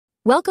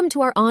Welcome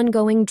to our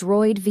ongoing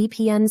Droid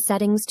VPN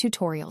settings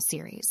tutorial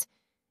series.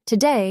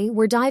 Today,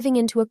 we're diving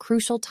into a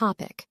crucial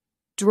topic,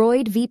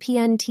 Droid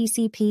VPN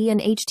TCP and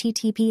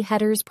HTTP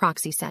headers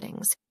proxy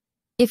settings.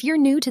 If you're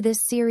new to this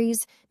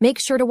series, make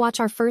sure to watch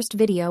our first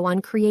video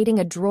on creating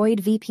a Droid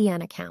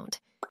VPN account.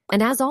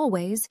 And as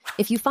always,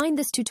 if you find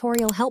this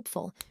tutorial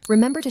helpful,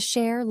 remember to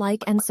share,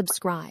 like, and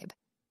subscribe.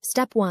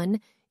 Step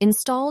 1.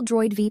 Install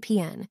Droid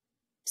VPN.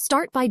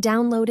 Start by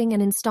downloading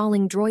and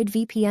installing Droid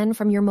VPN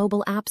from your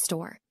mobile app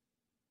store.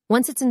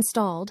 Once it's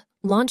installed,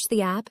 launch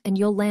the app and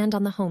you'll land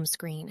on the home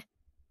screen.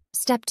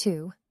 Step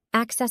 2.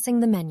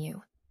 Accessing the menu.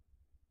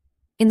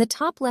 In the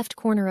top left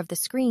corner of the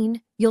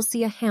screen, you'll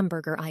see a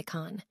hamburger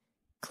icon.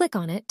 Click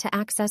on it to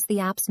access the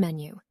app's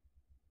menu.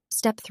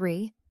 Step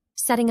 3.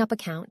 Setting up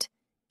account.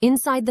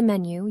 Inside the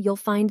menu, you'll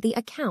find the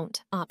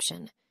Account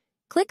option.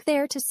 Click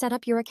there to set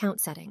up your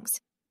account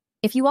settings.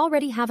 If you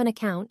already have an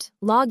account,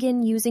 log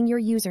in using your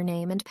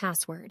username and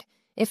password.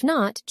 If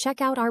not,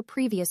 check out our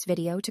previous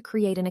video to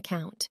create an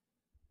account.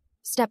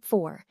 Step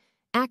 4.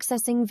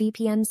 Accessing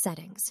VPN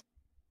settings.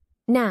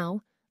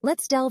 Now,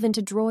 let's delve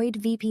into Droid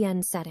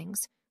VPN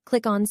settings.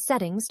 Click on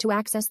Settings to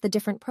access the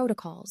different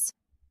protocols.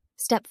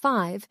 Step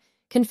 5.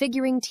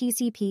 Configuring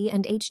TCP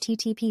and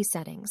HTTP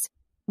settings.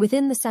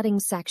 Within the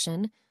Settings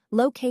section,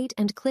 locate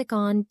and click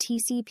on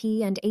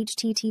TCP and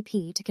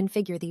HTTP to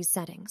configure these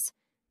settings.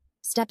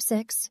 Step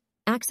 6.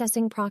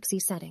 Accessing proxy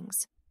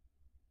settings.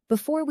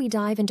 Before we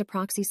dive into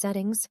proxy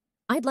settings,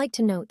 I'd like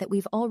to note that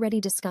we've already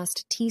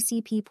discussed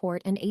TCP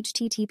port and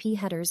HTTP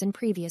headers in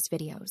previous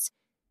videos.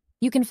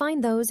 You can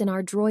find those in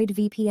our Droid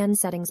VPN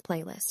settings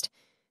playlist.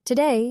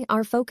 Today,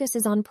 our focus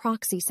is on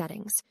proxy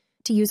settings.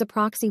 To use a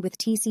proxy with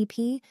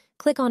TCP,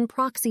 click on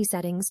Proxy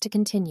Settings to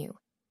continue.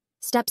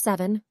 Step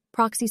 7.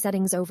 Proxy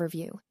Settings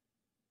Overview.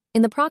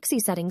 In the Proxy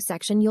Settings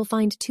section, you'll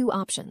find two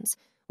options,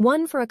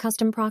 one for a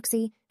custom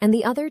proxy and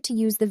the other to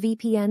use the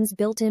VPN's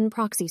built-in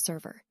proxy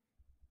server.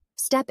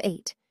 Step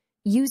 8.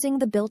 Using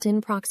the built-in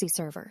proxy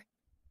server.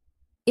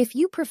 If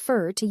you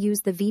prefer to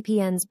use the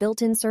VPN's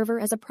built-in server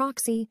as a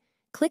proxy,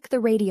 click the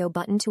radio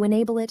button to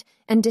enable it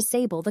and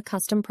disable the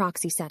custom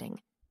proxy setting.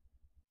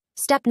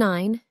 Step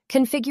 9.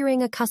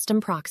 Configuring a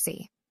custom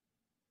proxy.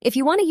 If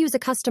you want to use a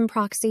custom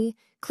proxy,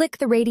 click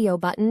the radio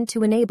button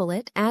to enable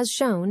it as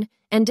shown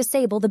and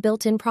disable the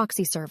built-in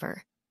proxy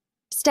server.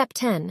 Step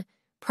 10.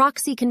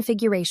 Proxy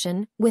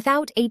configuration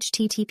without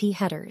HTTP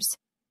headers.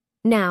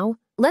 Now,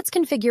 let's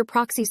configure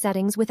proxy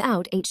settings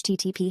without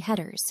HTTP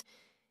headers.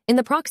 In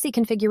the proxy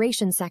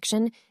configuration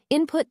section,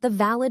 input the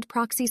valid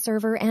proxy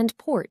server and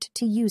port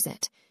to use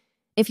it.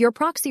 If your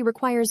proxy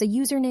requires a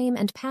username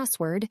and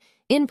password,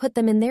 input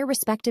them in their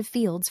respective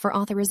fields for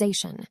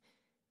authorization.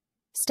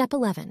 Step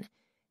 11.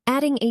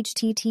 Adding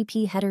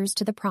HTTP headers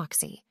to the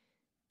proxy.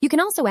 You can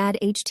also add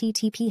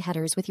HTTP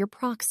headers with your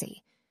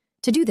proxy.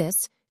 To do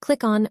this,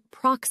 click on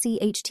Proxy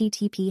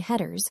HTTP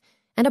Headers,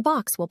 and a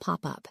box will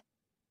pop up.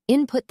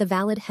 Input the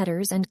valid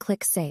headers and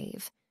click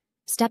Save.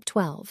 Step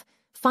 12.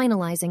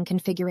 Finalizing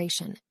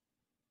configuration.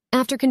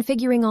 After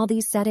configuring all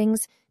these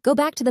settings, go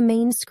back to the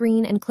main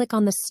screen and click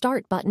on the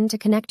Start button to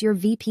connect your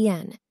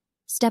VPN.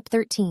 Step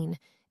 13.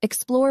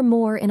 Explore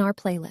more in our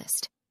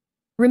playlist.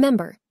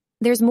 Remember,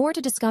 there's more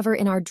to discover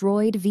in our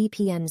Droid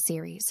VPN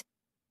series.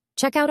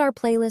 Check out our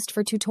playlist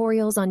for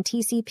tutorials on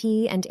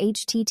TCP and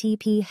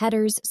HTTP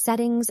headers,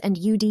 settings, and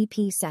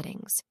UDP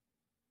settings.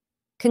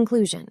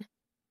 Conclusion.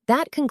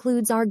 That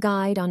concludes our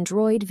guide on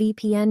Droid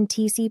VPN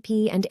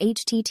TCP and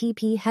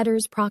HTTP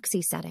headers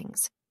proxy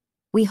settings.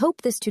 We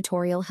hope this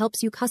tutorial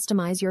helps you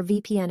customize your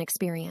VPN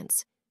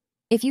experience.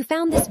 If you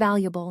found this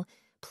valuable,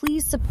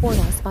 please support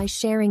us by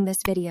sharing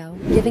this video,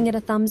 giving it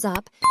a thumbs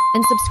up,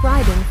 and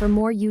subscribing for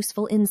more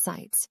useful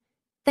insights.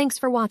 Thanks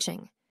for watching.